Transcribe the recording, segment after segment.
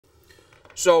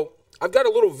So I've got a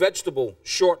little vegetable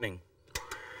shortening,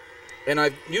 and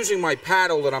I'm using my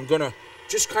paddle that I'm going to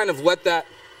just kind of let that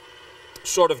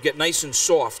sort of get nice and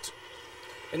soft.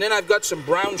 And then I've got some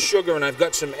brown sugar and I've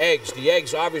got some eggs. The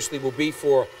eggs obviously will be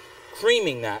for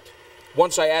creaming that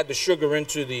once I add the sugar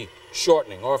into the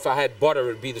shortening, or if I had butter,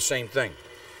 it would be the same thing.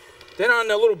 Then on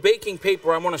the little baking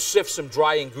paper, I want to sift some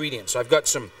dry ingredients. I've got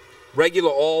some regular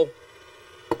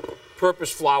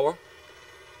all-purpose flour.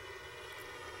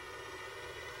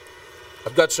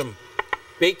 I've got some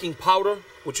baking powder,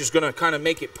 which is going to kind of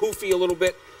make it poofy a little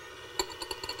bit.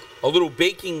 A little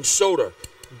baking soda.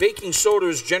 Baking soda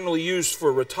is generally used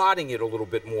for retarding it a little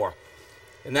bit more.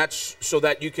 And that's so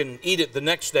that you can eat it the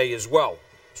next day as well.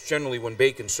 It's generally when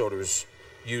baking soda is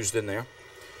used in there.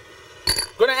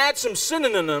 I'm going to add some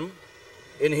cinnamon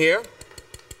in here.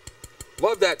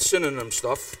 Love that cinnamon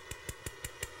stuff.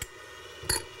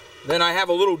 Then I have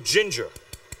a little ginger.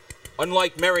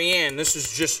 Unlike Mary Ann, this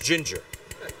is just ginger.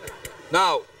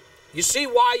 Now, you see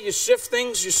why you sift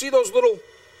things? You see those little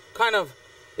kind of,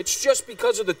 it's just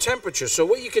because of the temperature. So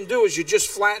what you can do is you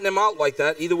just flatten them out like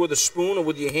that, either with a spoon or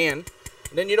with your hand,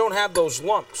 and then you don't have those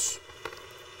lumps.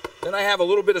 Then I have a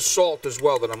little bit of salt as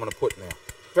well that I'm going to put in there.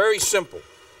 Very simple.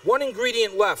 One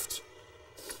ingredient left.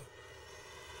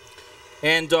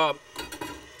 And got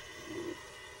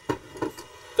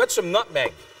some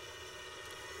nutmeg.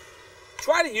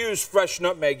 Try to use fresh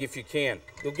nutmeg if you can.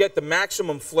 You'll get the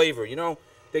maximum flavor. You know,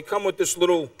 they come with this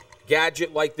little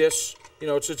gadget like this. You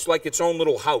know, it's like its own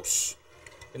little house.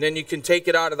 And then you can take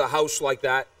it out of the house like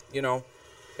that, you know.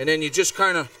 And then you just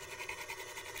kind of,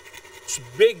 it's a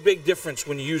big, big difference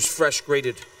when you use fresh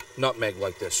grated nutmeg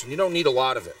like this. And you don't need a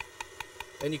lot of it.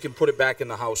 Then you can put it back in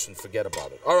the house and forget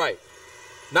about it. All right.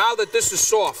 Now that this is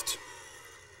soft,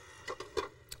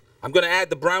 I'm going to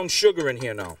add the brown sugar in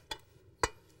here now.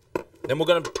 Then we're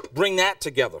going to bring that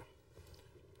together.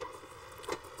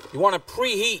 You want to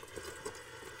preheat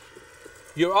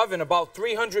your oven about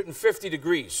 350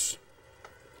 degrees.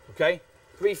 Okay?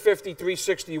 350,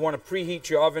 360, you want to preheat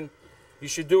your oven. You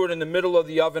should do it in the middle of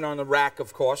the oven on the rack,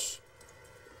 of course.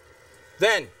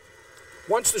 Then,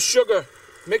 once the sugar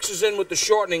mixes in with the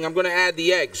shortening, I'm going to add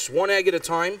the eggs, one egg at a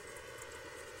time.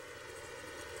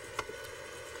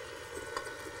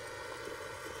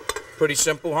 Pretty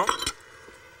simple, huh?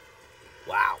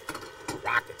 Wow,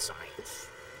 rocket science.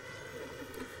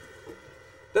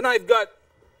 Then I've got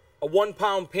a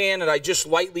 1-pound pan that I just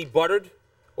lightly buttered,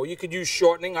 or you could use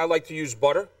shortening. I like to use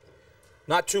butter,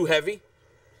 not too heavy.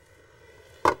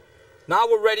 Now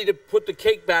we're ready to put the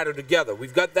cake batter together.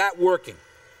 We've got that working.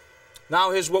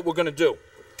 Now here's what we're going to do.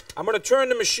 I'm going to turn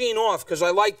the machine off because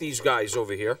I like these guys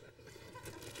over here.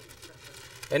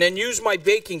 And then use my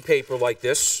baking paper like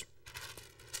this.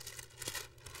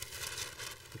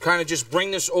 Kind of just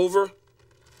bring this over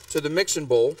to the mixing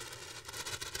bowl.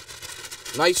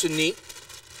 Nice and neat.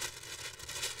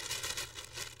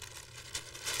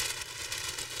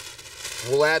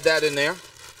 We'll add that in there.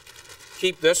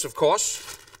 Keep this, of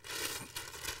course.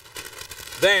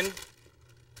 Then,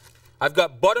 I've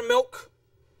got buttermilk.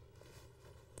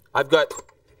 I've got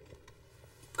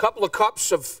a couple of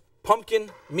cups of pumpkin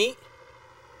meat.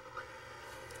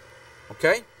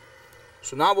 Okay?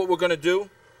 So now what we're going to do,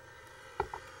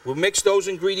 we'll mix those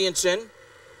ingredients in.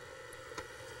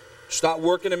 Start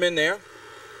working them in there.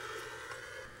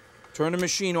 Turn the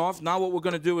machine off. Now what we're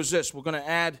going to do is this. We're going to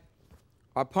add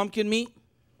our pumpkin meat.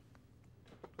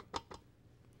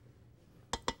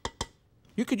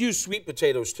 You could use sweet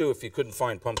potatoes too if you couldn't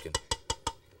find pumpkin.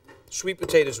 Sweet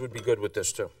potatoes would be good with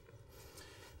this too.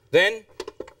 Then,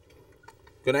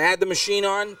 going to add the machine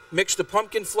on, mix the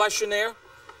pumpkin flesh in there,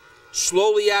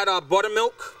 slowly add our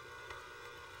buttermilk.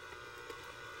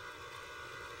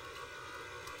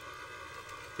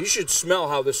 You should smell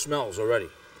how this smells already.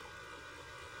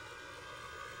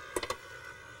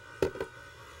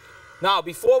 Now,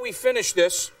 before we finish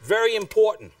this, very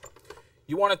important,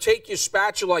 you want to take your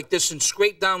spatula like this and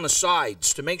scrape down the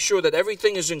sides to make sure that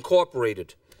everything is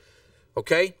incorporated,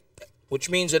 okay? Which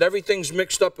means that everything's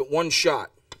mixed up at one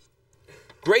shot.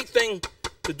 Great thing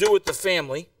to do with the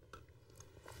family.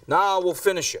 Now we'll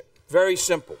finish it. Very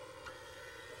simple.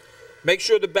 Make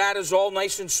sure the batter's all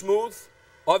nice and smooth.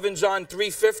 Oven's on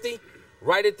 350.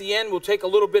 Right at the end, we'll take a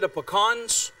little bit of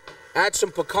pecans. Add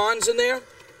some pecans in there.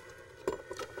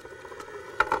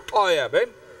 Oh yeah, babe.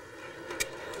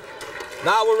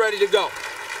 Now we're ready to go.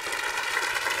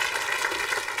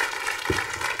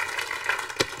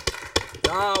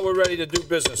 Now we're ready to do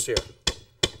business here.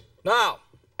 Now,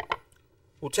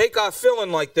 we'll take our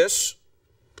filling like this,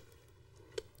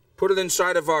 put it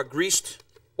inside of our greased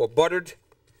or buttered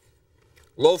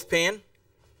loaf pan.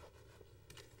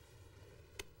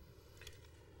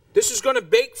 is going to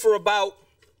bake for about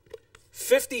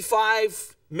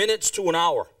 55 minutes to an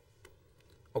hour.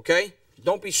 Okay?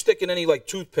 Don't be sticking any like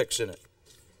toothpicks in it.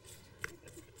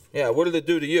 Yeah, what did it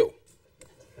do to you?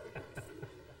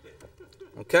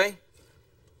 Okay?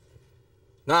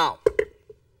 Now,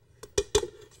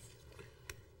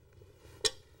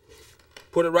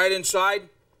 put it right inside,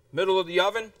 middle of the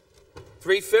oven,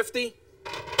 350,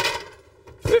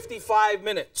 55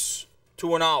 minutes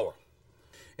to an hour.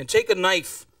 And take a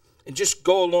knife and just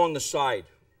go along the side,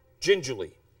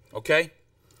 gingerly, okay?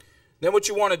 Then what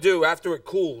you want to do after it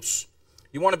cools,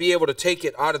 you want to be able to take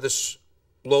it out of this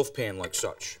loaf pan like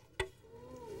such.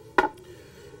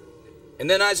 And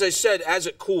then, as I said, as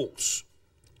it cools,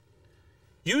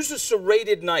 use a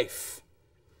serrated knife.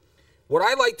 What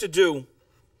I like to do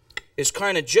is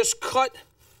kind of just cut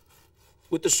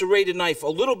with the serrated knife a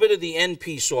little bit of the end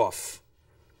piece off.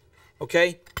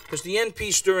 Okay? Because the end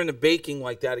piece during the baking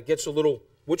like that, it gets a little,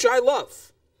 which I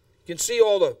love. You can see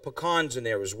all the pecans in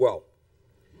there as well.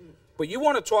 But you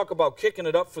want to talk about kicking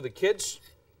it up for the kids?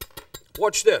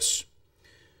 Watch this.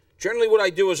 Generally what I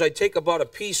do is I take about a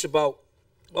piece about,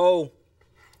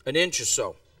 an inch or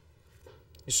so.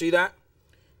 You see that?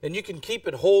 And you can keep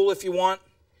it whole if you want,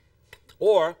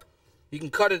 or you can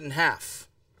cut it in half.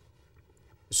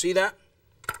 You see that?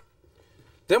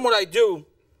 Then what I do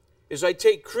is I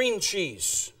take cream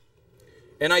cheese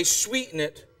and I sweeten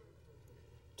it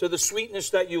to the sweetness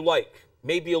that you like,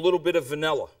 maybe a little bit of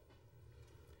vanilla.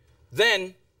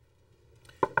 Then,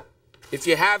 if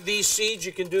you have these seeds,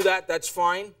 you can do that, that's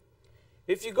fine.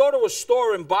 If you go to a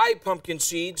store and buy pumpkin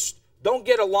seeds, don't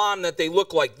get alarmed that they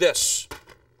look like this.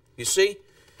 You see?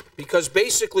 Because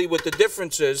basically what the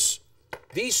difference is,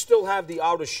 these still have the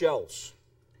outer shells.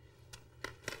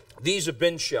 These have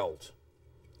been shelled.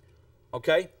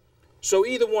 Okay? So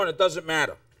either one, it doesn't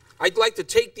matter. I'd like to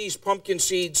take these pumpkin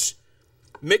seeds,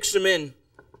 mix them in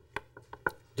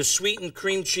the sweetened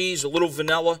cream cheese, a little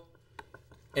vanilla,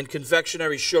 and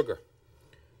confectionery sugar.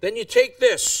 Then you take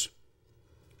this,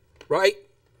 right?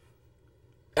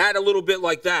 Add a little bit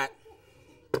like that.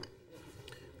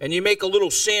 And you make a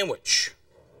little sandwich.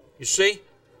 You see?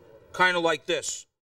 Kind of like this.